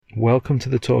welcome to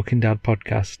the Talking Dad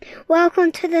podcast.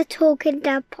 Welcome to the Talking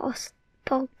Dad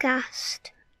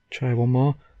podcast. Try one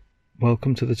more.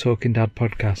 Welcome to the Talking Dad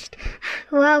podcast.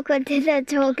 Welcome to the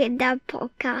Talking Dad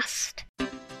podcast.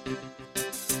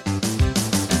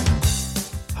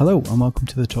 Hello and welcome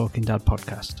to the Talking Dad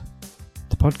podcast.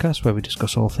 The podcast where we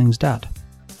discuss all things dad,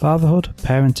 fatherhood,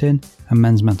 parenting and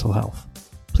men's mental health.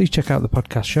 Please check out the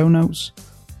podcast show notes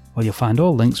where you'll find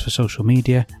all links for social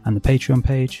media and the Patreon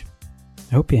page.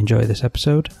 I hope you enjoy this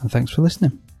episode and thanks for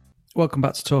listening. Welcome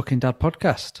back to Talking Dad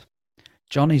podcast.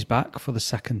 Johnny's back for the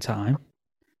second time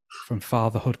from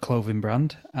FTHRhood Clothing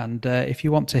brand, and if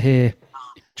you want to hear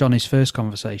Johnny's first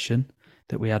conversation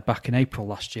that we had back in April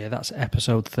last year, that's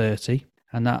episode 30,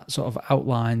 and that sort of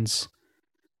outlines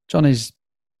Johnny's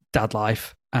dad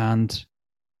life. And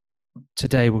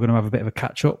today we're going to have a bit of a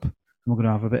catch up. We're going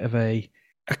to have a bit of a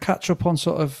catch up on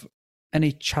sort of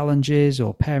any challenges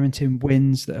or parenting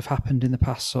wins that have happened in the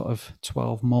past sort of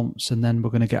 12 months. And then we're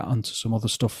going to get onto some other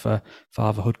stuff for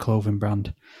FTHRhood Clothing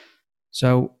brand.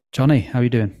 So, Johnny, how are you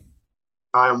doing?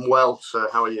 I am well, sir.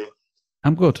 How are you?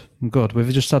 I'm good.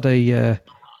 We've just had it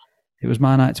was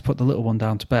my night to put the little one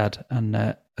down to bed. And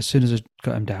as soon as I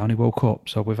got him down, he woke up.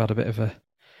 So we've had a bit of a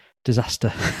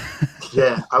disaster.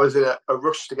 Yeah, I was in a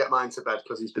rush to get mine to bed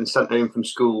because he's been sent home from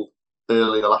school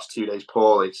early the last 2 days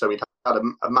poorly. So we'd had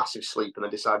a massive sleep and then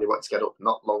decided he wanted to get up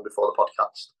not long before the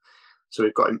podcast. So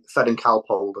we've got him fed and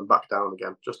calpolled and back down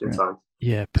again, just in time.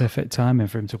 Yeah, perfect timing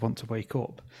for him to want to wake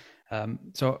up.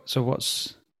 So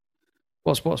what's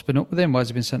been up with him? Why has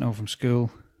he been sent home from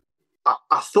school?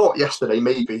 I thought yesterday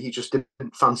maybe he just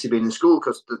didn't fancy being in school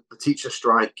because the teacher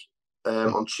strike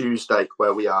on Tuesday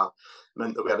where we are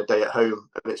meant that we had a day at home,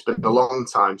 and it's been a long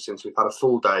time since we've had a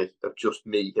full day of just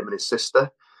me, him and his sister.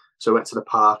 So we went to the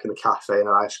park and the cafe and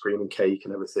had ice cream and cake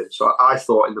and everything. So I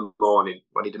thought in the morning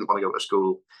when he didn't want to go to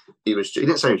school, he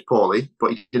didn't say he was poorly,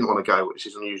 but he didn't want to go, which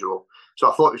is unusual. So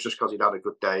I thought it was just because he'd had a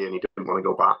good day and he didn't want to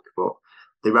go back. But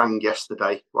they rang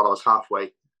yesterday while I was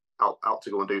halfway out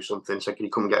to go and do something, said, can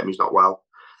you come and get him? He's not well.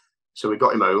 So we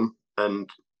got him home and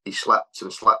he slept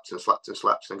and slept and slept and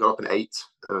slept and got up and ate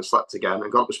and then slept again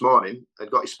and got up this morning and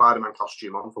got his Spider-Man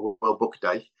costume on for World Book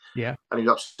Day. Yeah. And he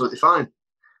was absolutely fine.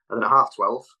 And then at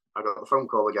 12:30, I got the phone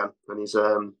call again, and he's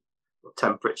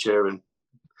temperature and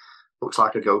looks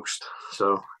like a ghost.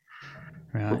 So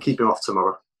we'll keep him off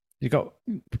tomorrow. You got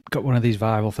one of these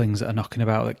viral things that are knocking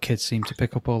about that kids seem to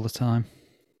pick up all the time.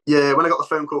 Yeah, when I got the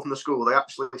phone call from the school, they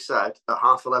actually said at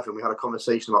 11:30 we had a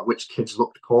conversation about which kids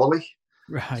looked poorly.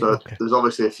 Right. So there's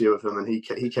obviously a few of them, and he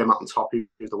came out on top. He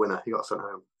was the winner. He got sent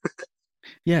home.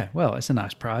 Yeah, well, it's a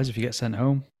nice prize if you get sent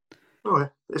home. Oh, yeah,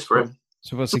 it's for him.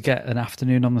 So what's he get? An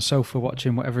afternoon on the sofa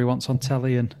watching whatever he wants on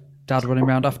telly and dad running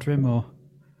around after him, or?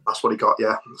 That's what he got,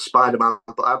 yeah. Spider-Man.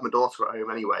 But I have my daughter at home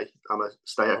anyway. I'm a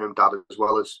stay-at-home dad as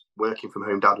well as working from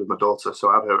home dad with my daughter. So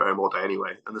I have her at home all day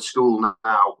anyway. And the school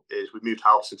now we've moved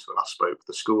house since we last spoke.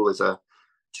 The school is a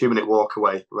 2-minute walk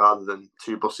away rather than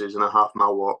 2 buses and a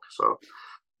half-mile walk. So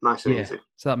nice and easy.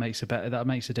 So that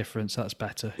makes a difference. That's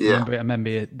better. Yeah. I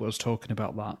remember it was talking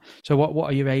about that. So what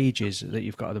are your ages that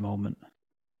you've got at the moment?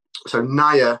 So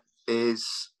Naya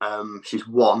is she's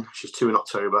 1. She's 2 in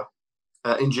October.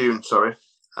 In June, sorry.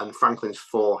 And Franklin's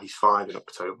 4. He's 5 in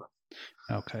October.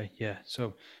 Okay, yeah.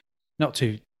 So not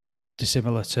too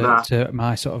dissimilar to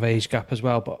my sort of age gap as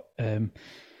well. But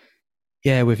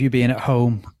with you being at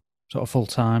home sort of full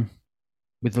time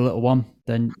with the little one,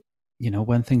 then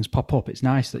when things pop up, it's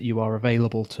nice that you are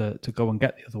available to go and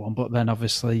get the other one. But then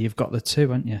obviously you've got the 2,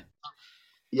 haven't you?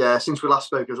 Yeah, since we last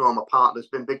spoke as well, there's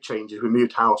been big changes. We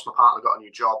moved house. My partner got a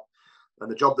new job.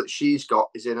 And the job that she's got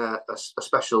is in a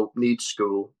special needs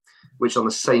school, which is on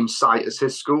the same site as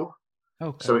his school.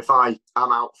 Okay. So if I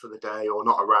am out for the day or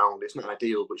not around, it's not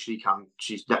ideal, but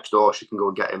she's next door. She can go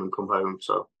and get him and come home.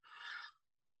 So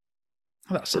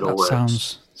that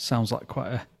sounds like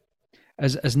quite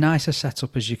as nice a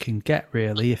setup as you can get,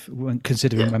 really,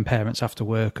 considering when parents have to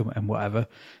work and whatever.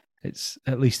 It's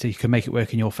at least you can make it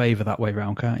work in your favour that way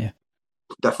round, can't you?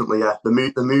 Definitely, yeah. The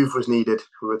move was needed.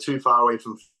 We were too far away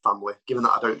from family, given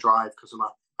that I don't drive because of my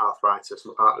arthritis.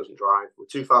 My partner doesn't drive. We're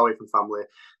too far away from family.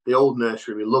 The old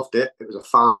nursery, we loved it. It was a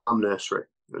farm nursery.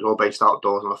 It was all based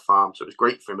outdoors on a farm, so it was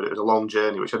great for him, but it was a long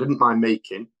journey, which I didn't mind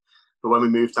making. But when we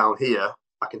moved down here,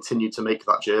 I continued to make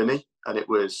that journey, and it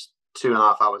was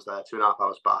 2.5 hours there, 2.5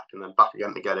 hours back, and then back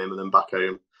again to get him, and then back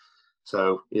home.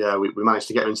 So, yeah, we managed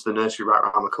to get him into the nursery right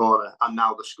around the corner, and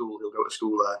now the school, he'll go to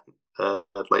school there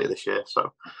later this year.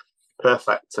 So,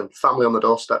 perfect. And family on the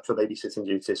doorstep for babysitting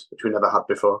duties, which we never had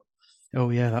before. Oh,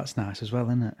 yeah, that's nice as well,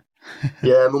 isn't it?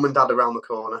 Yeah, mum and dad around the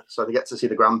corner, so they get to see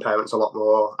the grandparents a lot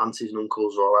more. Aunties and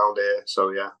uncles are all around here,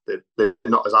 so yeah, they're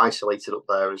not as isolated up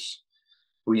there as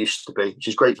we used to be, which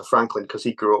is great for Franklin because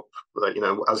he grew up, like,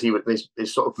 as he was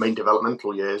his sort of main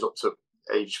developmental years up to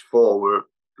age 4 were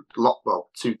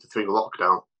 2 to 3 were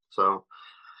lockdown, so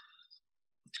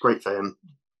it's great for him.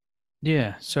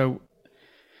 Yeah, so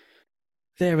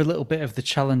they're a little bit of the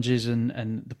challenges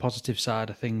and the positive side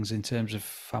of things in terms of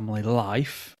family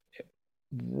life.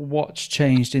 What's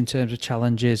changed in terms of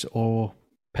challenges or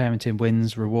parenting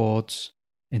wins, rewards,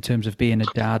 in terms of being a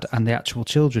dad and the actual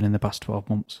children in the past 12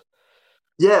 months?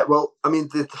 Yeah, well, I mean,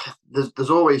 there's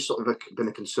always sort of been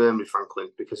a concern with Franklin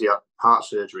because he had heart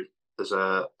surgery as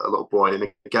a little boy,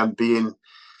 and again,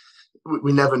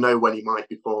 we never know when he might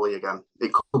be poorly again.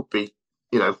 It could be,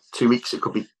 2 weeks, it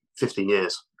could be 15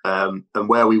 years. And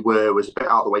where we were was a bit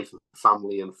out of the way from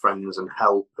family and friends and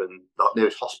help, and the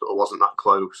nearest hospital wasn't that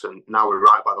close. And now we're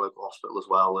right by the local hospital as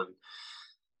well, and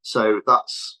so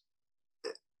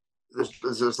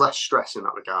there's less stress in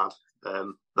that regard.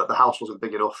 That the house wasn't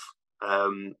big enough,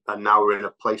 and now we're in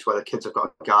a place where the kids have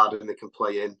got a garden they can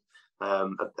play in.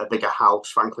 A bigger house.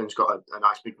 Franklin's got a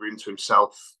nice big room to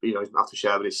himself. He doesn't have to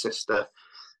share with his sister.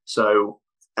 So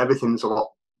everything's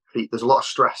there's a lot of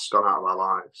stress gone out of our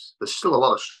lives. There's still a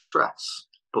lot of stress,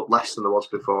 but less than there was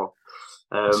before.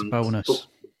 That's a bonus.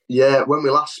 Yeah, when we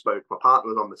last spoke, my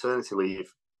partner was on maternity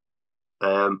leave.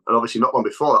 And obviously not long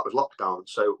before that was lockdown.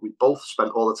 So we both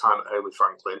spent all the time at home with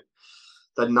Franklin.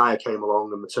 Then Naya came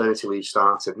along and maternity leave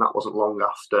started, and that wasn't long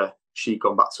after she'd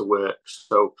gone back to work.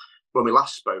 So when we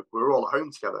last spoke, we were all at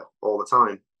home together all the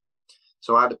time.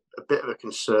 So I had a bit of a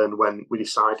concern when we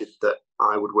decided that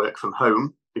I would work from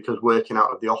home, because working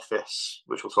out of the office,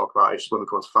 which we'll talk about when we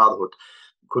come to fatherhood,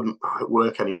 couldn't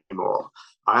work anymore.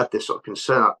 I had this sort of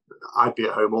concern. I'd be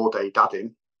at home all day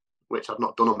dadding, which I've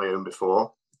not done on my own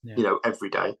before, every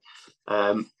day.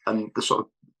 And the sort of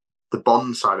the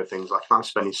bond side of things, like if I'm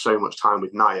spending so much time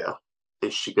with Naya,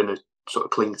 is she going to sort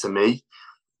of cling to me?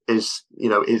 Is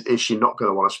she not going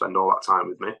to want to spend all that time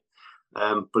with me?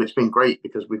 But it's been great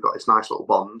because we've got this nice little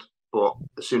bond. But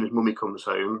as soon as mummy comes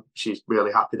home, she's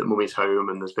really happy that mummy's home,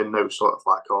 and there's been no sort of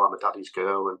like, oh, I'm a daddy's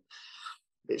girl. And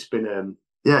it's been,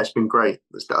 it's been great.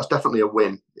 That's definitely a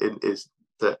win, is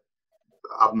that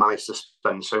I've managed to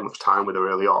spend so much time with her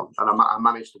early on, and I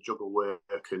managed to juggle work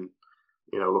and,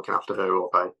 looking after her all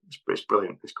day. It's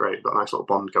brilliant. It's great. We've got a nice little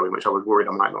bond going, which I was worried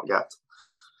I might not get.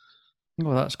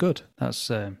 Well, that's good. That's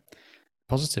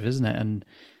positive, isn't it? And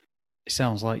it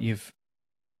sounds like you've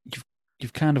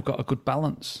kind of got a good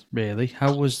balance, really.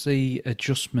 How was the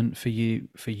adjustment for you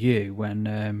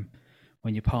when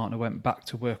your partner went back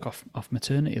to work off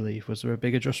maternity leave? Was there a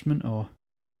big adjustment, or?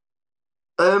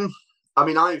 I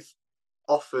mean, I've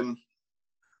often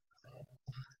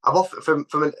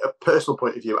from a personal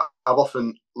point of view, I've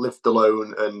often lived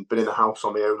alone and been in the house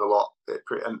on my own a lot,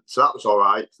 and so that was all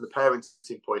right. From the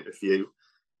parenting point of view,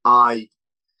 I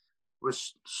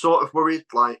was sort of worried,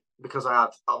 like, because I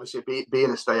had obviously being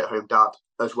a stay-at-home dad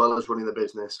as well as running the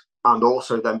business, and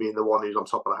also then being the one who's on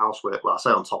top of the housework. Well, I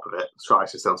say on top of it, try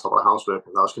to stay on top of the housework,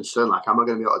 and I was concerned, like, am I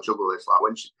going to be able to juggle this?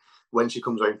 Like, when she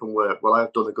comes home from work, well,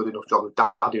 I've done a good enough job of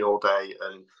dadding all day,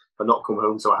 and not come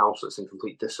home to a house that's in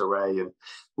complete disarray, and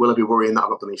will I be worrying that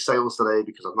I've not done any sales today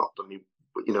because I've not done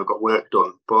got work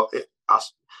done? But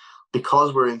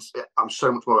because I'm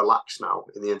so much more relaxed now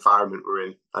in the environment we're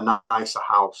in, a nicer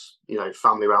house,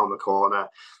 family around the corner.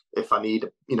 If I need,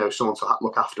 someone to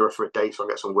look after her for a day so I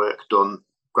get some work done,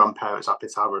 grandparents happy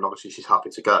to have her, and obviously she's happy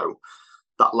to go.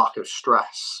 That lack of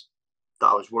stress that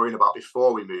I was worrying about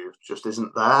before we moved just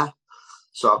isn't there.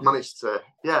 So I've managed to,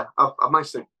 I've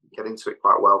managed to get into it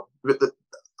quite well.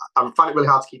 I find it really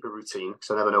hard to keep a routine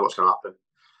because I never know what's going to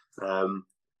happen.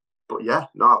 But yeah,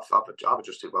 no, I've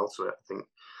adjusted well to it, I think.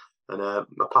 And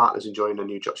my partner's enjoying a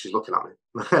new job. She's looking at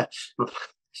me.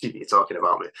 She's talking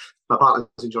about me. My partner's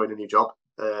enjoying a new job.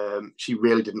 She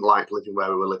really didn't like living where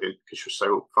we were living because she was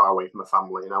so far away from her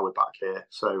family, and now we're back here.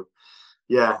 So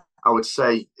yeah, I would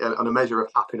say on a measure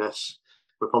of happiness,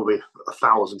 we're probably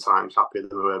 1,000 times happier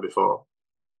than we were before.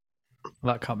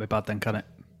 Well, that can't be bad then, can it?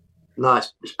 No,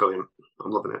 it's brilliant.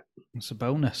 I'm loving it. It's a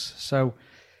bonus. So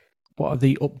what are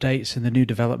the updates and the new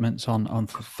developments on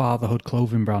FTHRhood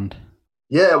Clothing brand?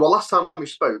 Yeah, well, last time we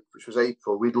spoke, which was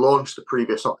April, we'd launched the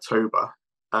previous October.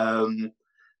 And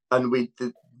we'd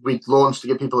launched, to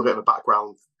give people a bit of a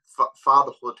background,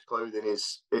 FTHRhood Clothing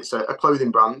it's a clothing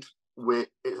brand.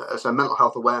 It's a mental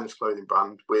health awareness clothing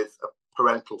brand with a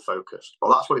parental focus.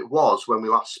 Well, that's what it was when we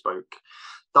last spoke.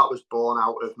 That was born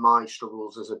out of my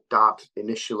struggles as a dad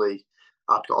initially.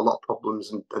 I'd got a lot of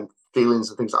problems and feelings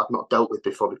and things that I'd not dealt with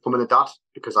before becoming a dad,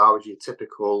 because I was your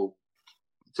typical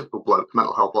bloke.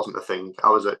 Mental health wasn't a thing. I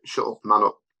was a shut up, man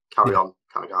up, carry on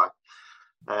kind of guy.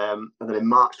 And then in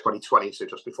March 2020, so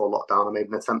just before lockdown, I made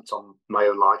an attempt on my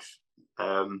own life,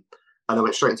 and I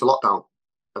went straight into lockdown,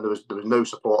 and there was no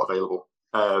support available.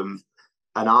 And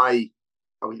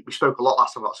we spoke a lot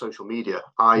last time about social media.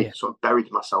 I sort of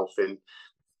buried myself in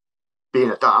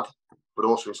being a dad, but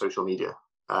also in social media,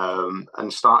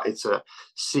 and started to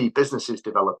see businesses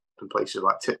develop in places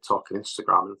like TikTok and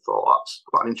Instagram, and thought that's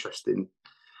quite an interesting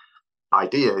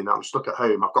idea. And I'm stuck at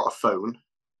home. I've got a phone.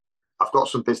 I've got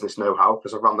some business know-how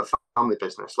because I run the family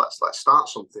business. Let's start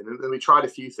something. And then we tried a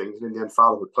few things, and in the end,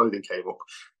 FTHRhood Clothing came up.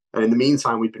 And in the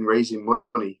meantime, we've been raising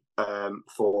money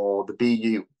for the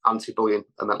BU anti-bullying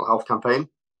and mental health campaign.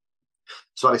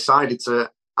 So I decided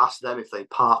to ask them if they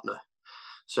partner,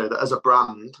 so that as a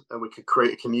brand, we could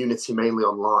create a community mainly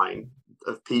online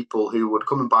of people who would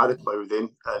come and buy the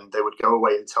clothing, and they would go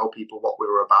away and tell people what we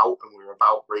were about. And we were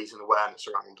about raising awareness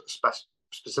around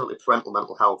specifically parental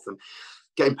mental health, and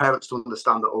getting parents to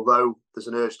understand that although there's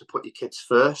an urge to put your kids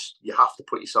first, you have to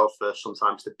put yourself first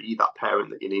sometimes to be that parent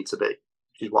that you need to be,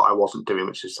 which is what I wasn't doing,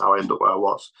 which is how I ended up where I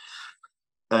was.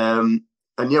 And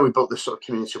we built this sort of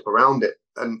community up around it.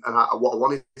 And what I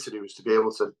wanted to do was to be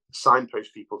able to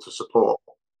signpost people to support.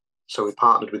 So we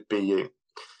partnered with BU.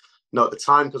 Now, at the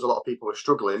time, because a lot of people were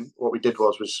struggling, what we did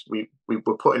was we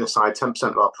were putting aside 10%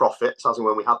 of our profits, as and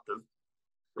when we had them,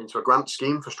 into a grant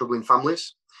scheme for struggling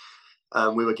families.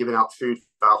 We were giving out food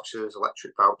vouchers,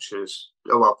 electric vouchers.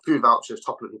 Food vouchers,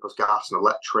 topping up people's gas and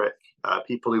electric.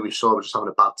 People who we saw were just having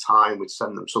a bad time, we'd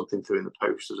send them something through in the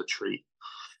post as a treat.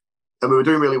 And we were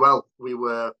doing really well. We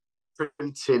were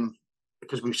printing,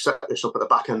 because we set this up at the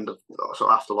back end of sort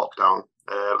of after lockdown,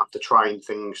 after trying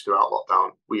things throughout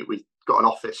lockdown. We got an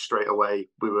office straight away.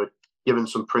 We were given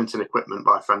some printing equipment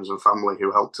by friends and family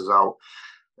who helped us out.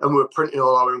 And we were printing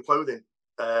all our own clothing.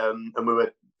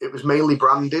 It was mainly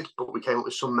branded, but we came up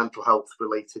with some mental health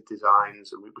related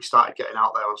designs, and we started getting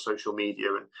out there on social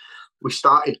media, and we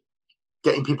started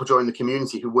getting people join the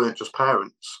community who weren't just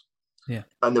parents. Yeah.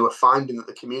 And they were finding that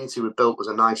the community we built was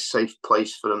a nice, safe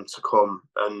place for them to come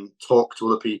and talk to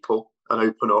other people and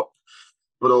open up.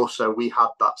 But also we had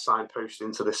that signpost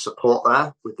into this support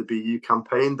there with the BU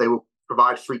campaign. They will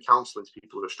provide free counselling to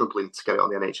people who are struggling to get it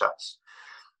on the NHS.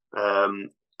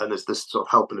 And there's this sort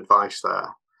of help and advice there.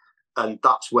 And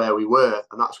that's where we were.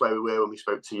 And that's where we were when we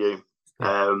spoke to you.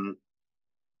 Yeah.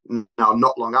 Now,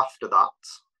 not long after that,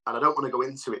 and I don't want to go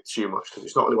into it too much because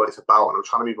it's not really what it's about, and I'm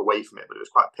trying to move away from it, but it was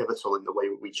quite pivotal in the way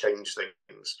we changed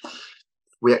things.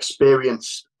 We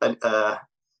experienced the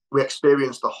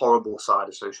horrible side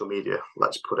of social media,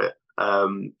 let's put it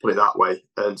that way,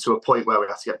 and to a point where we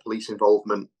had to get police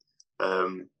involvement.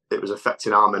 It was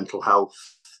affecting our mental health,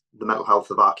 the mental health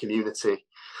of our community,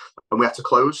 and we had to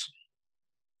close.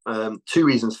 Two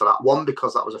reasons for that. One,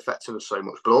 because that was affecting us so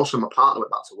much, but also my partner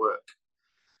went back to work.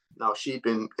 Now, she'd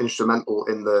been instrumental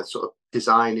in the sort of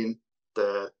designing,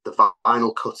 the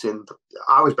vinyl cutting.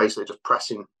 I was basically just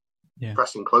pressing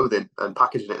clothing and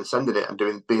packaging it and sending it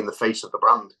and being the face of the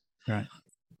brand. Right.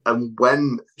 And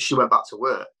when she went back to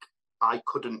work, I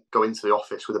couldn't go into the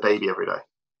office with a baby every day.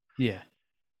 Yeah.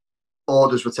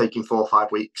 Orders were taking 4 or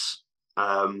 5 weeks.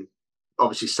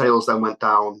 Obviously, sales then went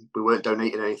down. We weren't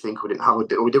donating anything. We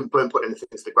weren't putting anything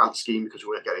into the grant scheme because we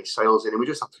weren't getting sales in, and we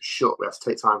just had to shut. We had to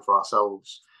take time for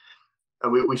ourselves.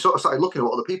 And we sort of started looking at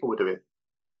what other people were doing.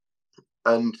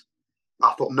 And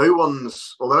I thought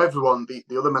although everyone,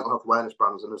 the other mental health awareness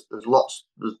brands, and there's lots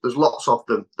of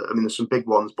them. There's some big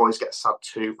ones. Boys Get Sad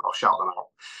Too. I'll shout them out.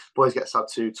 Boys Get Sad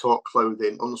Too, Talk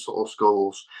Clothing, Unsubtle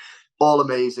Schools, all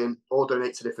amazing, all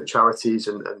donate to different charities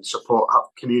and support, have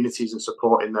communities and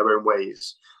support in their own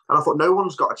ways. And I thought no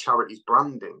one's got a charity's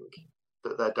branding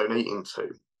that they're donating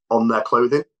to on their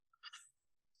clothing.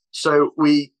 So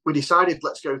we decided we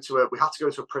had to go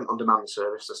to a print on demand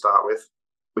service to start with,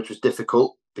 which was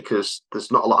difficult because there's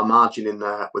not a lot of margin in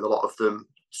there with a lot of them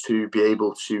to be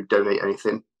able to donate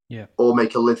anything or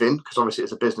make a living, because obviously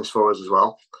it's a business for us as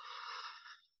well.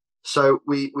 So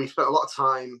we spent a lot of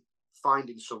time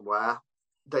finding somewhere.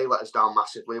 They let us down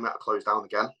massively, and we had to close down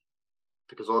again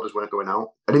because orders weren't going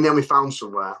out. And in the end, we found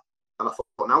somewhere. And I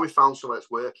thought, now we've found somewhere that's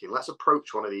working, let's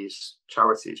approach one of these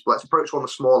charities. But let's approach one of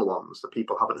the smaller ones that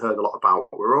people haven't heard a lot about.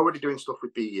 We're already doing stuff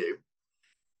with BU.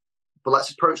 But let's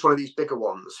approach one of these bigger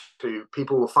ones who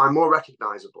people will find more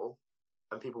recognisable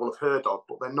and people will have heard of,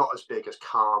 but they're not as big as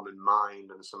Calm and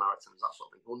Mind and Samaritans, that sort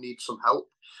of thing. We'll need some help.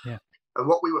 Yeah. And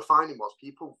what we were finding was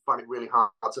people find it really hard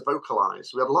to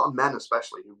vocalise. We had a lot of men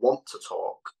especially who want to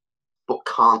talk but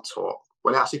can't talk.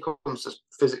 when it actually comes to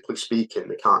physically speaking,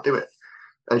 they can't do it.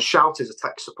 And Shout is a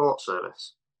tech support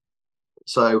service.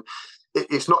 So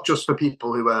it's not just for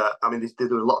people who are, I mean,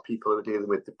 there are a lot of people who are dealing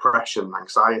with depression,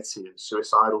 anxiety, and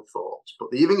suicidal thoughts,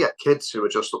 but they even get kids who are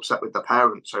just upset with their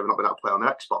parents who have not been able to play on their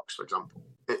Xbox, for example.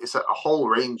 It's a whole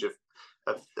range of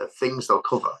things they'll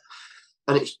cover.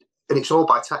 And it's all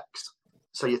by text.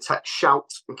 So you text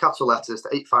Shout in capital letters to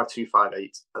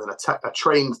 85258, and then a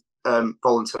trained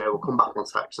volunteer will come back on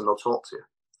text and they'll talk to you.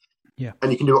 Yeah.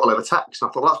 And you can do it all over text. And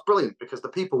I thought, well, that's brilliant, because the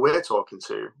people we're talking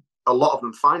to, a lot of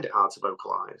them find it hard to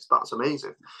vocalise. That's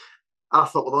amazing. And I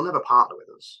thought, well, they'll never partner with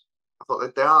us. I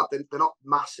thought they're not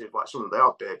massive like some of them, they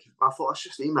are big. I thought, let's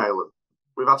just email them.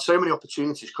 We've had so many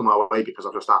opportunities come our way because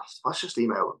I've just asked. Let's just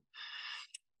email them.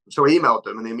 So I emailed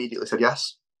them and they immediately said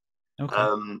yes.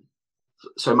 Okay.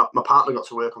 So my partner got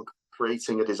to work on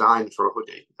creating a design for a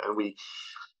hoodie, and we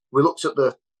looked at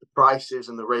the prices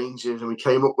and the ranges, and we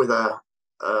came up with a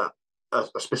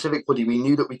specific hoodie we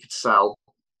knew that we could sell.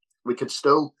 We could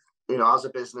still, as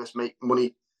a business, make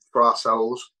money for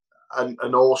ourselves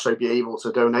and also be able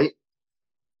to donate.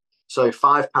 So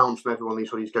 £5 from every one of these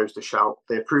hoodies goes to Shout.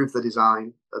 They approved the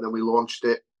design, and then we launched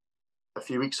it a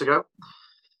few weeks ago.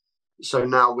 So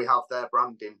now we have their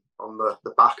branding on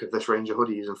the back of this range of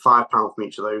hoodies, and £5 from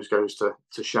each of those goes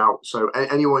to Shout. So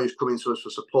anyone who's coming to us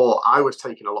for support, I was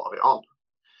taking a lot of it on.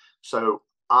 So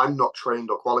I'm not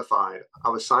trained or qualified. I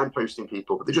was signposting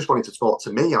people, but they just wanted to talk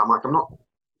to me. And I'm like, I'm not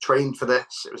trained for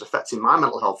this. It was affecting my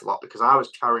mental health a lot because I was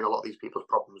carrying a lot of these people's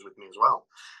problems with me as well.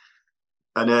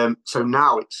 And so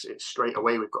now it's straight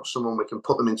away, we've got someone we can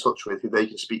put them in touch with who they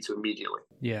can speak to immediately.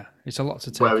 Yeah, it's a lot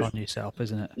to take on yourself,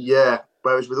 isn't it? Yeah,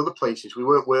 whereas with other places, we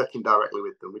weren't working directly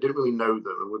with them. We didn't really know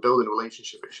them, and we're building a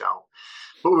relationship with Shout.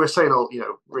 But we were saying,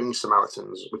 Ring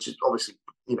Samaritans, which is obviously,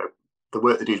 the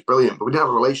work they do is brilliant, but we didn't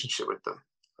have a relationship with them.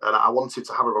 And I wanted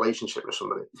to have a relationship with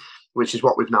somebody, which is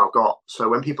what we've now got. So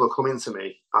when people are coming to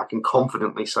me, I can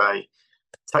confidently say,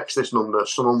 text this number,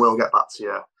 someone will get back to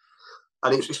you.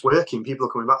 And it's working. People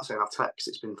are coming back saying, I've texted,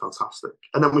 it's been fantastic.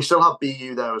 And then we still have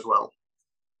BU there as well.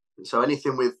 And so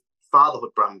anything with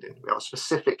fatherhood branding, we have a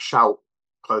specific Shout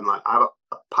clothing line. I have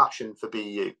a passion for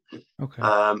BU. Okay.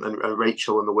 And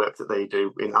Rachel and the work that they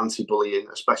do in anti-bullying,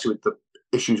 especially with the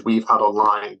issues we've had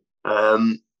online.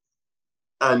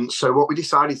 And so what we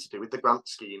decided to do with the grant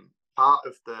scheme, part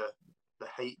of the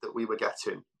hate that we were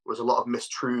getting was a lot of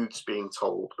mistruths being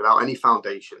told without any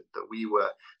foundation, that we were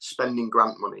spending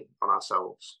grant money on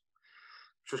ourselves,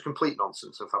 which was complete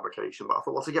nonsense and fabrication. But I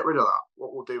thought, well, to get rid of that,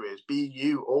 what we'll do is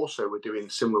BU also were doing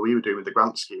similar we were doing with the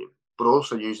grant scheme, but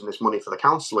also using this money for the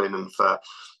counselling and for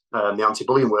the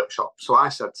anti-bullying workshop. So I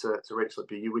said to Rachel at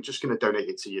BU, we're just going to donate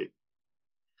it to you.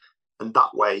 And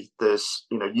that way, there's,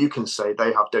 you can say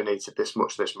they have donated this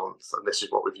much this month, and this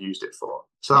is what we've used it for.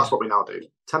 So that's what we now do.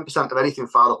 10% of anything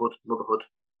fatherhood, motherhood,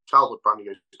 childhood branding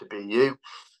goes to BU.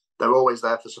 They're always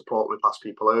there for support when we pass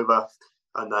people over.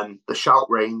 And then the Shout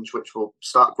range, which will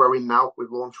start growing now,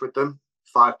 we've launched with them.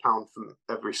 £5 from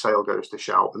every sale goes to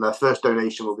Shout. And their first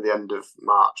donation will be the end of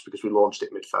March because we launched it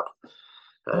mid-Feb.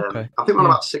 Okay. I think we're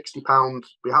on about £60.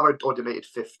 We have already donated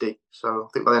 50. So I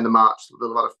think by the end of March,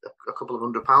 they'll have a couple of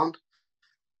 £100.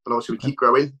 And obviously, we keep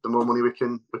growing. The more money we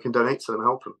can donate to them and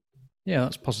help them. Yeah,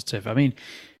 that's positive. I mean,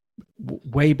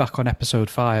 way back on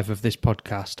episode 5 of this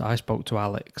podcast, I spoke to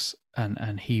Alex,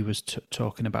 and he was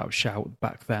talking about Shout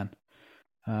back then.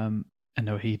 I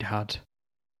know he'd had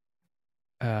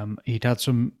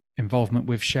some involvement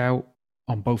with Shout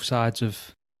on both sides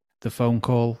of the phone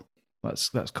call. Let's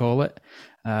call it.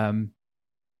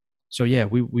 So yeah,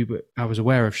 I was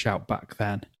aware of Shout back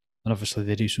then, and obviously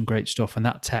they do some great stuff. And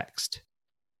that text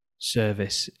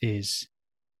service is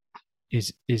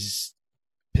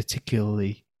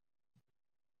particularly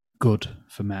good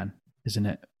for men, isn't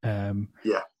it?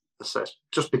 Yeah,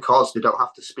 just because they don't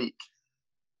have to speak,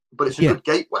 but it's a good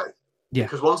gateway. Yeah,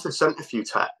 because once they've sent a few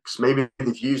texts, maybe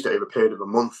they've used it over a period of a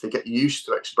month, they get used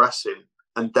to expressing,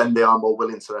 and then they are more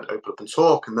willing to then open up and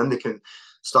talk, and then they can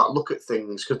start look at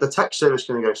things, because the text service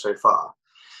can go so far.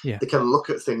 Yeah, they can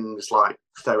look at things like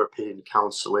therapy and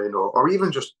counselling, or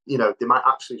even just, they might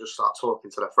actually just start talking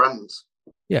to their friends.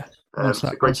 Yeah, it's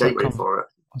a great gateway for it.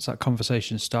 Once that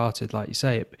conversation started, like you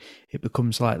say, it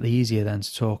becomes slightly easier then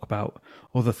to talk about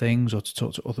other things or to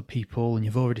talk to other people, and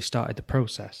you've already started the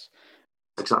process.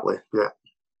 Exactly, yeah.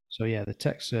 So yeah, the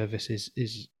text service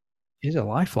is a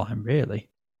lifeline, really.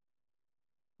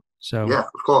 So yeah,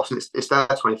 of course, and it's there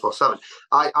 24/7.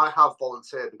 I have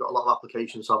volunteered. We've got a lot of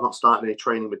applications, so I've not started any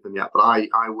training with them yet. But I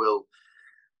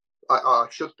I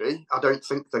should be. I don't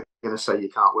think they're going to say you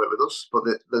can't work with us, but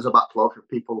there's a backlog of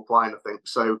people applying, I think.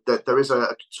 So there is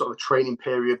a sort of training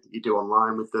period that you do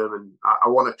online with them, and I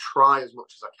want to try as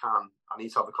much as I can. I need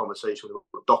to have a conversation with them,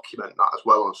 but document that as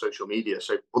well on social media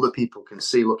so other people can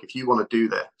see, look, if you want to do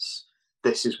this,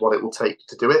 this is what it will take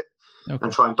to do it,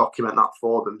 and try and document that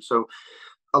for them. So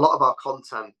a lot of our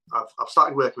content, I've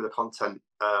started working with a content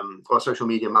or a social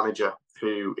media manager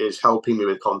who is helping me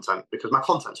with content, because my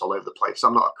content's all over the place.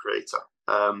 I'm not a creator,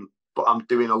 but I'm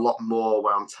doing a lot more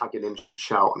where I'm tagging in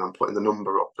Shout and I'm putting the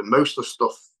number up. And most of the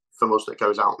stuff from us that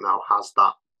goes out now has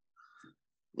that,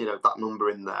 that number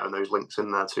in there and those links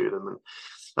in there to them.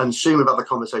 And soon we've had the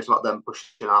conversation about them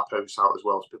pushing our posts out as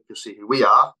well, so people can see who we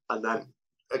are, and then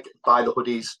buy the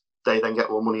hoodies. They then get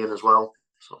more money in as well.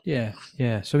 So.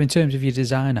 Yeah. So in terms of your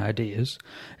design ideas,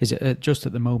 is it just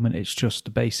at the moment it's just the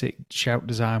basic Shout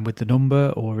design with the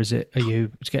number, or are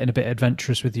you getting a bit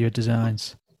adventurous with your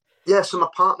designs? Yeah, so my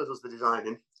partner does the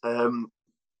designing.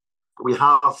 We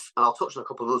have, and I'll touch on a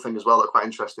couple of other things as well that are quite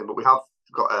interesting, but we have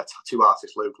got a tattoo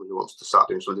artist locally who wants to start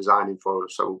doing some designing for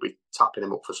us, so we'll be tapping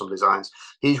him up for some designs.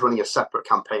 He's running a separate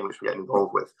campaign which we're getting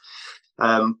involved with.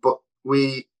 But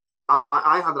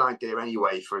I had an idea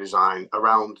anyway for a design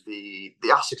around the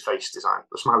acid face design,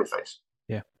 the smiley face.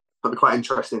 Yeah. It'd be quite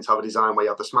interesting to have a design where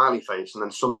you have the smiley face and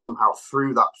then somehow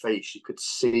through that face you could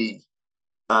see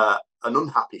an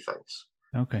unhappy face.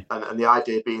 Okay. And the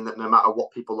idea being that no matter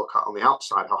what people look at on the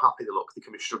outside, how happy they look, they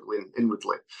can be struggling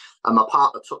inwardly. And my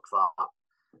partner took that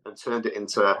and turned it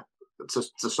into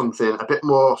something a bit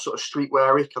more sort of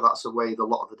streetwear-y, because that's the way a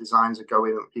lot of the designs are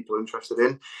going and people are interested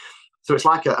in. So it's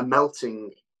like a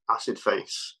melting acid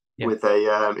face with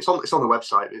a it's on the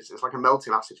website. It's like a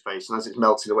melting acid face, and as it's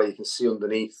melting away you can see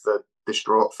underneath the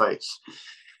distraught face,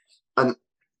 and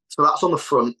so that's on the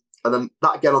front, and then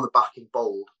that again on the back in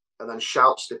bold, and then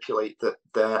Shout stipulate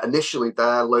that initially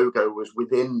their logo was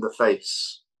within the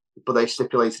face, but they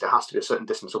stipulated it has to be a certain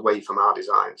distance away from our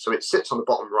design, so it sits on the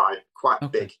bottom right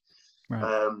quite big.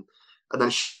 Right. And then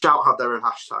Shout have their own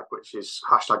hashtag, which is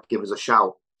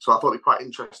 #GiveUsAShout. So I thought it'd be quite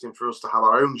interesting for us to have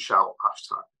our own Shout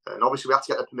hashtag. And obviously we had to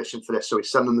get their permission for this. So we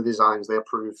send them the designs, they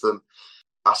approve them.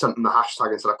 I sent them the hashtag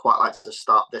and said, I'd quite like to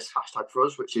start this hashtag for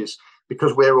us, which is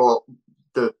because we're all,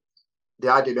 the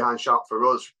idea behind Shout for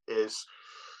us is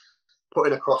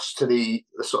putting across to the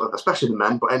sort of, especially the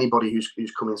men, but anybody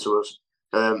who's coming to us,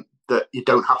 that you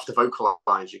don't have to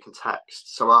vocalize, you can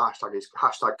text. So our hashtag is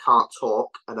 #Can'tTalk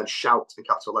and then Shout in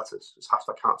capital letters. It's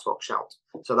 #Can'tTalkShout.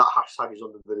 So that hashtag is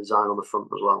under the design on the front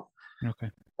as well.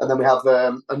 Okay. And then we have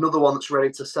another one that's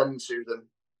ready to send to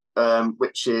them,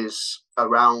 which is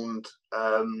around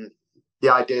the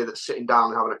idea that sitting down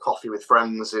and having a coffee with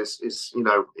friends is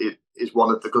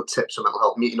one of the good tips of mental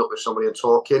health, meeting up with somebody and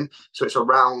talking. So it's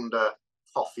around a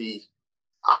coffee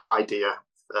idea.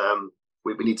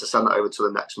 We need to send that over to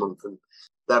them next month, and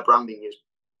their branding is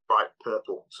bright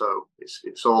purple, so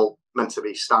it's all meant to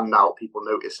be stand out. People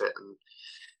notice it, and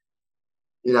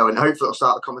and hopefully it'll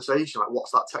start the conversation. Like,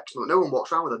 what's that text number? No one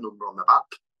walks around with a number on their back.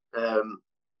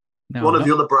 One of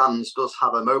the other brands does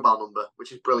have a mobile number,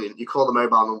 which is brilliant. You call the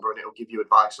mobile number and it'll give you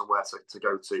advice on where to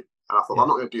go to. And I thought, I'm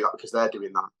not going to do that because they're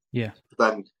doing that. Yeah.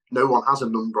 But then no one has a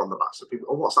number on the back, so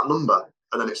people, what's that number?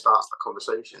 And then it starts that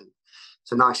conversation.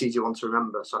 It's a nice, easy one to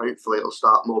remember. So hopefully it'll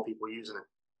start more people using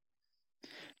it.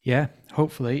 Yeah,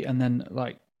 hopefully. And then,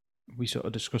 like we sort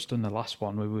of discussed in the last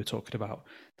one, we were talking about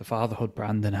the FTHRhood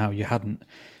brand and how you hadn't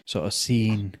sort of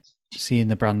seen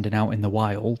the branding out in the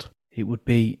wild. It would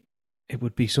be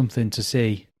something to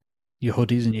see your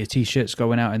hoodies and your t-shirts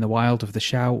going out in the wild of the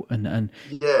Shout and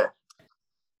yeah.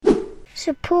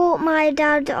 Support my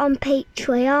dad on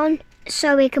Patreon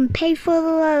so he can pay for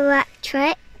the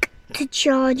electric to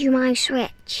charge my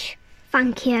Switch.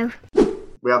 Thank you.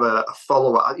 We have a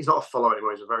follower. He's not a follower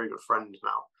anymore. He's a very good friend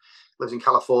now. Lives in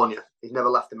California. He's never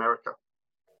left America.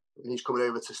 And he's coming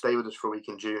over to stay with us for a week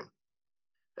in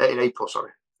April.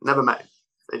 Never met him.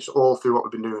 It's all through what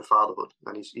we've been doing with FTHRhood,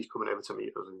 and he's coming over to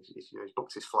meet us. And he's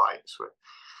booked his flights.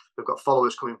 We've got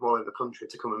followers coming from all over the country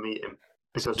to come and meet him,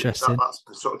 because that's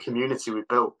the sort of community we've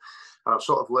built. And I've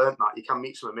sort of learned that you can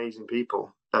meet some amazing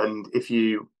people, and if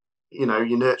you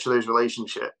nurture those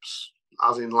relationships,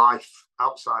 as in life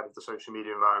outside of the social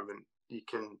media environment, it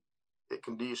can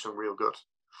do you some real good.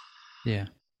 Yeah.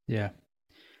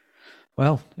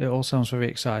 Well, it all sounds very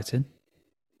exciting.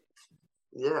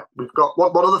 Yeah, we've got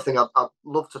one other thing I'd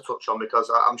love to touch on, because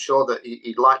I'm sure that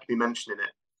he'd like me mentioning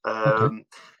it. Okay.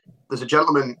 There's a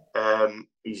gentleman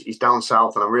he's down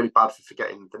south, and I'm really bad for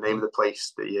forgetting the name of the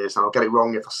place that he is, and I'll get it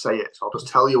wrong if I say it. So I'll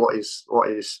just tell you what his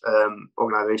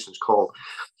organisation is called.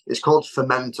 It's called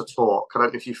Fermentor Talk. I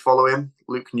don't know if you follow him.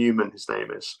 Luke Newman, his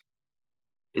name is.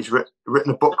 He's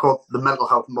written a book called The Mental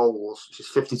Health Moles, which is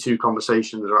 52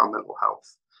 conversations around mental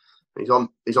health. He's on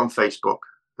Facebook.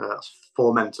 That's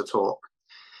Fermentor Talk.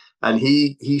 And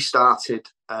he started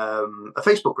a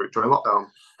Facebook group during lockdown,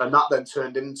 and that then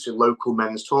turned into local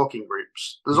men's talking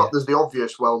groups. There's the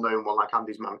obvious, well-known one like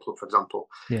Andy's Man Club, for example.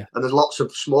 Yeah. And there's lots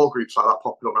of small groups like that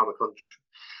popping up around the country.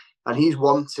 And he's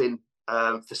wanting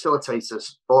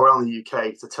facilitators all around the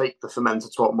UK to take the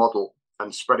Fermentor Talk model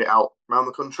and spread it out around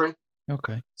the country.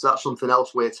 Okay. So that's something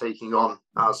else we're taking on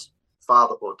as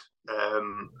Fatherhood.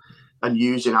 And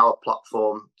using our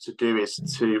platform to do is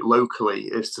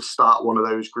to start one of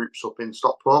those groups up in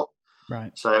Stockport.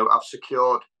 Right. So I've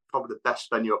secured probably the best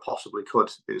venue I possibly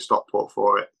could in Stockport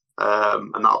for it.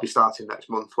 And that'll be starting next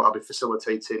month, where I'll be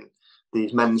facilitating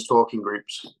these men's talking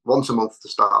groups once a month to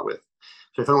start with.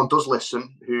 So if anyone does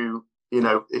listen who,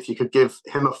 if you could give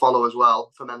him a follow as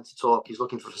well, Fermentor Talk, he's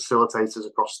looking for facilitators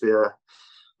across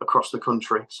the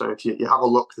country. So if you have a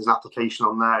look, there's an application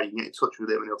on there. You can get in touch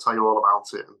with him and he'll tell you all about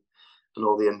it. And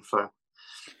all the info.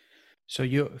 So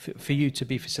for you to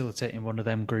be facilitating one of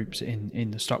them groups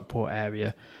in the Stockport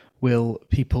area, will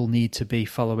people need to be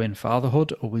following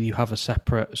Fatherhood, or will you have a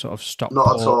separate sort of Stockport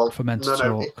Not at all. Fermentor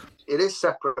Talk? It is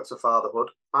separate to Fatherhood.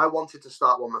 I wanted to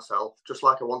start one myself, just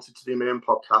like I wanted to do my own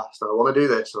podcast, and I want to do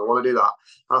this and I want to do that.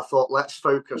 And I thought, let's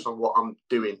focus on what I'm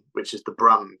doing, which is the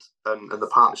brand and the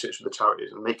partnerships with the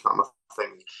charities, and make that my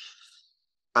thing.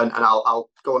 And I'll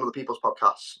go on other people's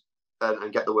podcasts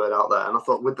and get the word out there. And I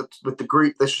thought with the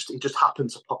group, it just happened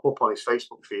to pop up on his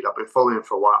Facebook feed. I've been following him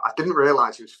for a while. I didn't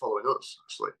realise he was following us,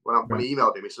 actually. When he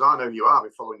emailed him, he said, I know who you are. I've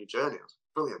been following your journey. I was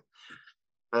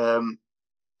brilliant.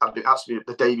 I've been actually,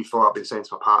 the day before, I've been saying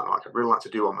to my partner, like, I'd really like to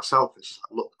do one myself. And she's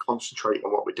like, look, concentrate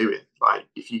on what we're doing. Like,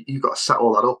 if you've got to set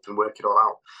all that up and work it all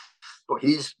out. But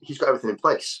he's got everything in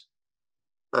place.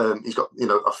 He's got,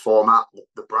 a format,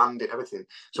 the branding, everything.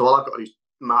 So all I've got to do is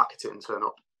market it and turn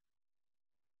up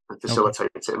and facilitate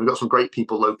it. And we've got some great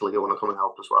people locally who want to come and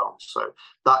help as well. So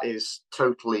that is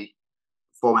totally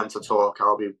Fermentor Talk.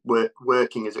 I'll be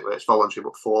working, as it were, it's voluntary,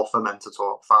 but for Fermentor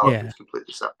Talk. Fatherhood is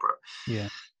completely separate. Yeah.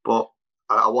 But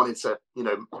I wanted to,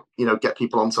 get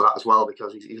people onto that as well,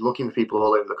 because he's looking for people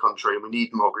all over the country, and we need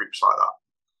more groups like that.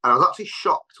 And I was actually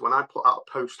shocked when I put out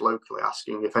a post locally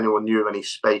asking if anyone knew of any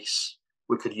space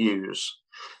we could use.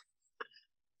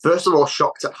 First of all,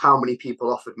 shocked at how many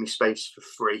people offered me space for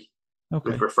free.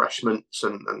 Okay. With refreshments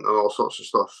and all sorts of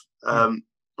stuff.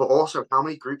 But also how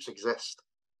many groups exist.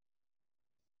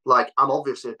 Like, I'm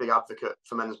obviously a big advocate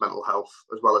for men's mental health,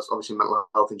 as well as obviously mental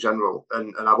health in general.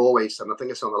 And I've always said, and I think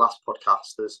I said on the last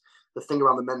podcast, there's the thing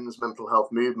around the men's mental health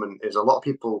movement is a lot of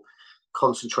people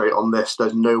concentrate on this.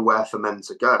 There's nowhere for men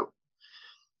to go.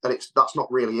 And that's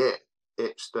not really it.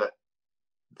 It's that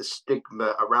the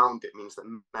stigma around it means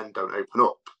that men don't open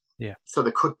up. Yeah. So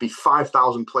there could be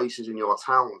 5,000 places in your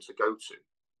town to go to,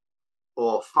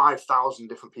 or 5,000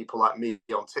 different people like me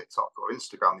on TikTok or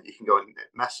Instagram that you can go and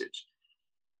message.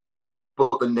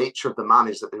 But the nature of the man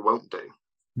is that they won't do.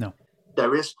 No.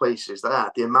 There is places there.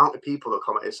 The amount of people that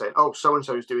comment is saying, oh,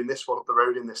 so-and-so is doing this one up the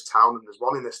road in this town, and there's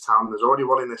one in this town, and there's already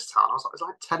one in this town. I was like, there's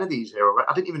like 10 of these here already.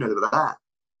 I didn't even know they were there.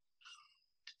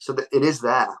 So it is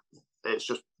there. It's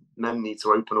just men need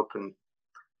to open up and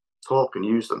talk and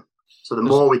use them. So the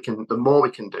more we can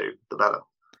do, the better.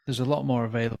 There's a lot more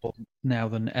available now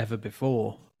than ever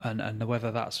before, and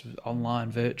whether that's online,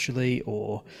 virtually,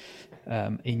 or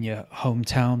in your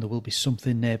hometown, there will be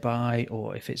something nearby.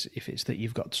 Or if it's that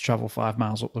you've got to travel 5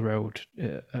 miles up the road,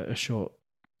 a short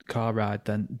car ride,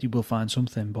 then you will find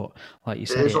something. But like you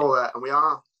said, it is all there, and we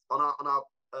are on our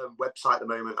website at the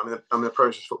moment. I'm in the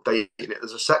process of updating it.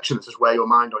 There's a section that says "Wear Your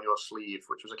Mind on Your Sleeve,"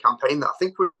 which was a campaign that I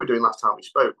think we were doing last time we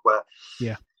spoke, where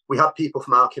we had people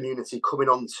from our community coming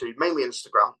on to mainly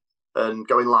Instagram and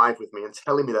going live with me and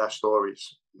telling me their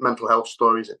stories, mental health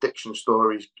stories, addiction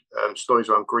stories, stories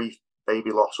around grief,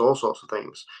 baby loss, all sorts of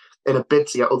things, in a bid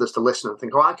to get others to listen and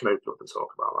think, oh, I can open up and talk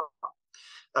about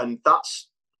that. And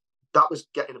that was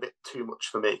getting a bit too much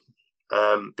for me,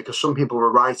 because some people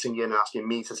were writing in and asking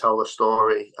me to tell the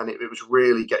story, and it was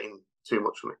really getting too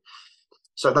much for me.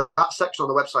 So that section on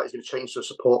the website is going to change to a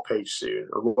support page soon.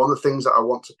 And one of the things that I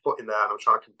want to put in there, and I'm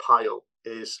trying to compile,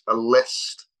 is a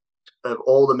list of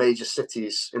all the major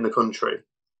cities in the country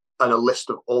and a list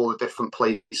of all the different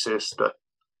places that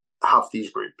have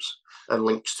these groups and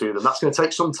links to them. That's going to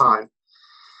take some time.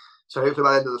 So hopefully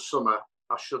by the end of the summer,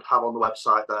 I should have on the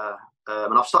website there.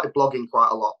 And I've started blogging quite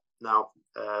a lot now.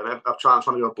 I'm trying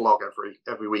to do a blog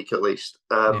every week at least.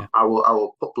 Yeah. I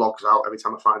will put blogs out every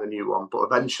time I find a new one, but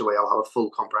eventually I'll have a full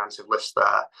comprehensive list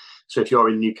there. So if you're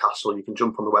in Newcastle, you can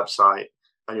jump on the website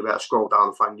and you'll be able to scroll down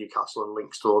and find Newcastle and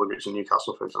links to all the groups in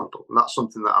Newcastle, for example. And that's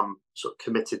something that I'm sort of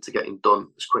committed to getting done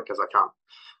as quick as I can,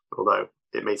 although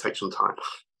it may take some time.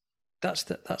 That's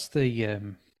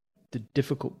the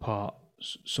difficult part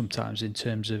sometimes in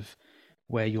terms of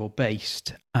where you're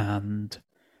based and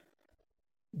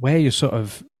where you're sort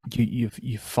of you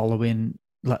following,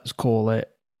 let's call it,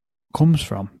 comes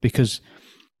from. Because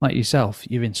like yourself,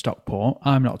 you're in Stockport.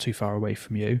 I'm not too far away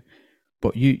from you,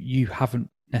 but you haven't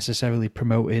necessarily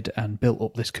promoted and built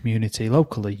up this community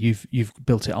locally. You've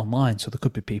built it online, so there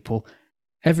could be people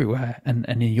everywhere, and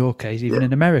in your case, even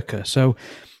in America. So,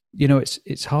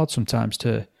 it's hard sometimes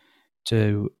to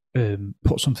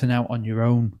put something out on your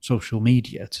own social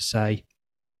media to say,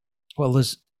 well,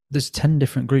 there's 10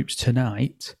 different groups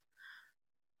tonight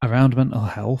around mental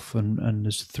health, and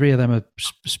there's 3 of them are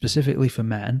specifically for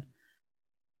men,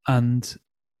 and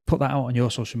put that out on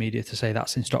your social media to say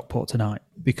that's in Stockport tonight,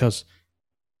 because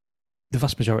the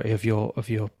vast majority of your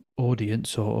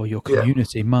audience or your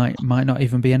community might not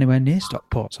even be anywhere near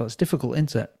Stockport. So it's difficult,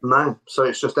 isn't it? No. So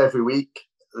it's just every week.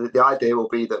 The idea will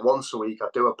be that once a week I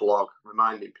do a blog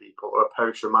reminding people, or a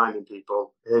post reminding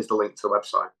people, here's the link to the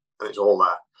website, and it's all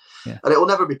there. Yeah. And it will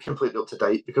never be completely up to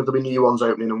date because there'll be new ones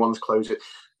opening and ones closing.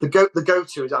 The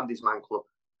go-to is Andy's Man Club,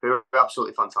 who are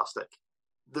absolutely fantastic.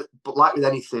 But like with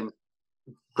anything,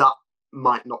 that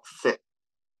might not fit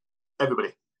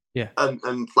everybody. Yeah.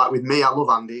 And like with me, I love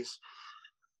Andy's.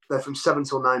 They're from 7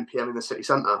 till 9 p.m. in the city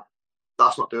centre.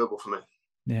 That's not doable for me.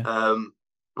 Yeah.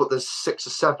 But there's 6 or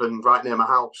 7 right near my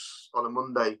house on a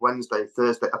Monday, Wednesday,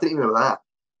 Thursday. I didn't even know they were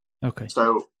there. Okay.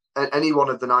 So any one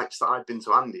of the nights that I've been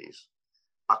to Andy's,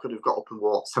 I could have got up and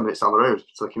walked 10 minutes down the road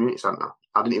to the community centre.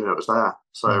 I didn't even know it was there.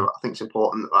 So I think it's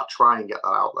important that I try and get that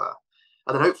out there.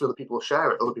 And then hopefully other people will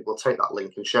share it. Other people will take that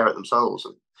link and share it themselves.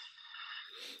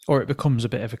 Or it becomes a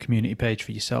bit of a community page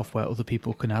for yourself where other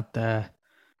people can add their,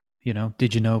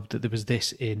 did you know that there was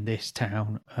this in this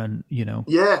town? And,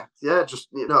 Yeah. Just,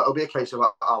 it'll be a case of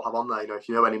I'll have on there, if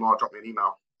you know any more, drop me an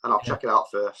email and I'll check it out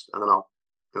first and then I'll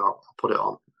put it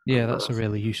on. Yeah, that's a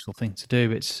really useful thing to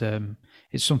do. It's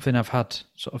something I've had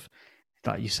sort of,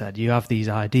 like you said, you have these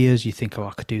ideas, you think,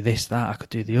 I could do this, that, I could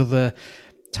do the other.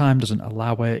 Time doesn't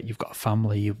allow it. You've got a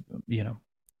family, you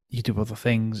do other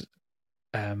things.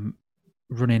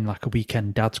 Running like a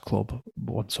weekend dad's club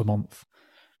once a month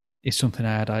is something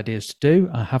I had ideas to do.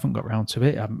 I haven't got round to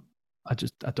it.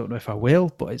 I don't know if I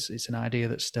will, but it's an idea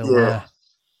that's still there.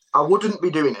 I wouldn't be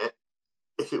doing it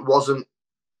if it wasn't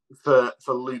for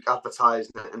Luke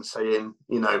advertising it and saying,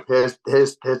 here's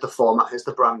the format, here's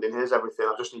the branding, here's everything.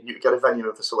 I just need you to get a venue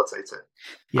and facilitate it.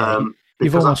 Yeah,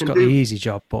 you've almost got the easy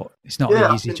job, but it's not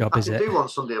the easy job, is it? I can do one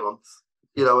Sunday a month,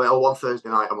 or one Thursday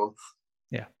night a month.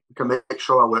 Yeah, I can make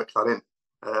sure I work that in.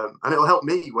 And it'll help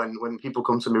me when people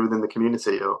come to me within the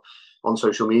community or on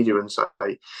social media and say,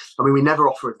 we never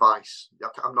offer advice.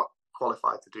 I'm not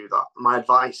qualified to do that. My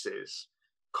advice is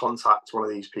contact one of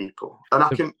these people. And I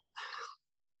can,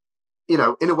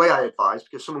 in a way I advise,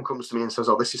 because someone comes to me and says,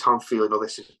 this is how I'm feeling, or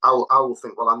this is, I will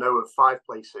think, well, I know of 5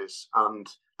 places, and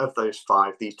of those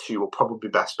 5, these 2 will probably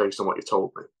be best based on what you've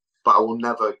told me. But I will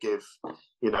never give,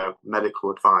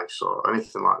 medical advice or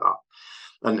anything like that.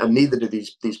 And neither do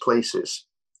these places.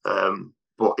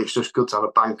 But it's just good to have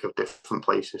a bank of different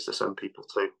places to send people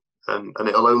to. And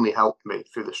it'll only help me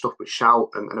through the stuff we shout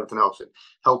and everything else, and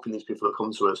helping these people that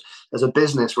come to us. As a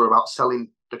business, we're about selling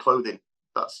the clothing.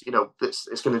 That's,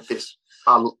 it's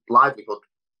our livelihood.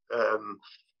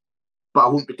 But I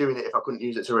wouldn't be doing it if I couldn't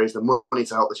use it to raise the money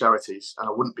to help the charities. And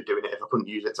I wouldn't be doing it if I couldn't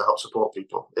use it to help support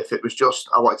people. If it was just,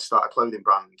 I wanted to start a clothing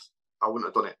brand, I wouldn't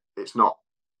have done it. It's not,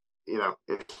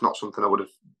 it's not something I would have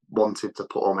wanted to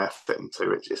put all my effort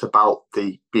into. It's about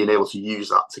being able to use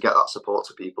that to get that support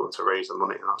to people and to raise the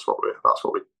money. And that's what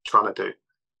we're trying to do.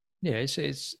 Yeah,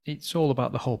 it's all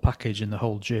about the whole package and the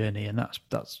whole journey. And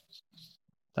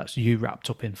that's you wrapped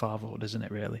up in fatherhood, isn't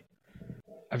it, really?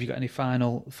 Have you got any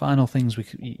final things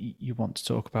you want to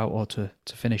talk about or to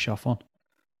finish off on?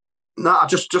 No, I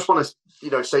just want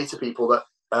to say to people that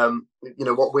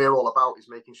what we're all about is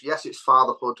making sure, yes, it's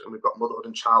fatherhood and we've got motherhood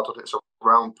and childhood, and it's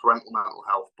around parental mental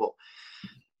health, but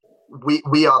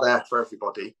we are there for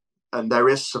everybody, and there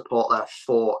is support there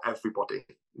for everybody.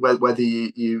 Whether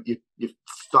you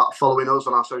start following us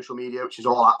on our social media, which is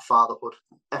all at fatherhood,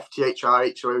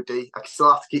 FTHRhood. I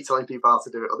still have to keep telling people how to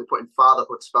do it, or they put in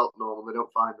fatherhood spelt normal, they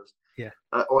don't find us. Yeah.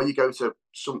 Or you go to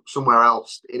somewhere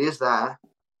else. It is there.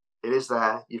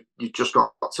 You just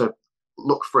got to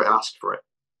look for it and ask for it.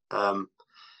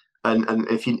 And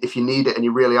if you need it and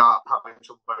you really are having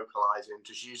trouble vocalising,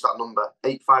 just use that number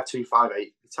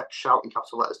 85258. You text shout in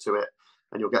capital letters to it,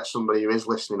 and you'll get somebody who is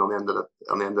listening on the end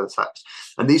of the text.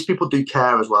 And these people do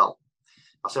care as well.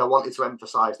 I wanted to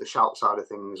emphasise the shout side of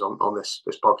things on this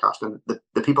podcast, and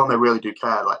the people on there really do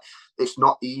care. Like, it's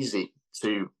not easy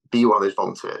to be one of those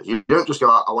volunteers. You don't just go,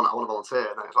 I want to volunteer,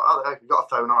 and then it's like, oh, you've got a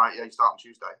phone, all right, yeah, you start on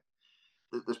Tuesday.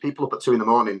 There's people up at 2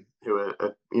 a.m. who are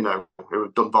who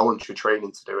have done voluntary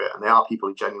training to do it, and they are people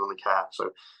who genuinely care. So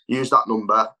use that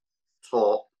number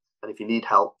and if you need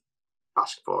help,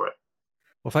 ask for it.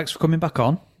 Well, thanks for coming back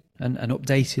on and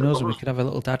updating us, and we could have a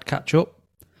little dad catch up.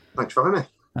 Thanks for having me.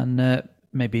 And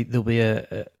maybe there'll be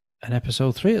an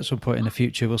episode 3 at some point in the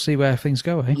future. We'll see where things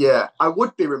go, eh? Yeah, I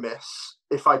would be remiss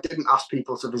if I didn't ask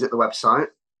people to visit the website.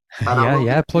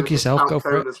 And plug yourself. Go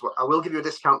for it. Well. I will give you a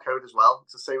discount code as well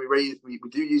to say we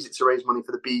do use it to raise money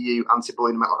for the BU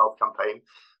Anti-Bullying and Mental Health campaign.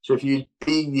 So if you use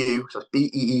BU, so it's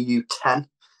BEEU 10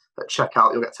 at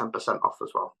checkout, you'll get 10% off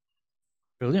as well.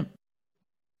 Brilliant.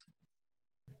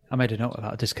 I made a note of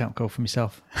that discount code for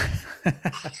myself.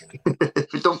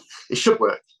 If it don't, it should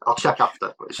work. I'll check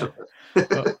after, but it should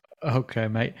work. Okay,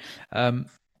 mate.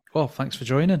 Well, thanks for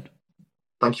joining.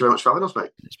 Thank you very much for having us,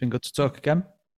 mate. It's been good to talk again.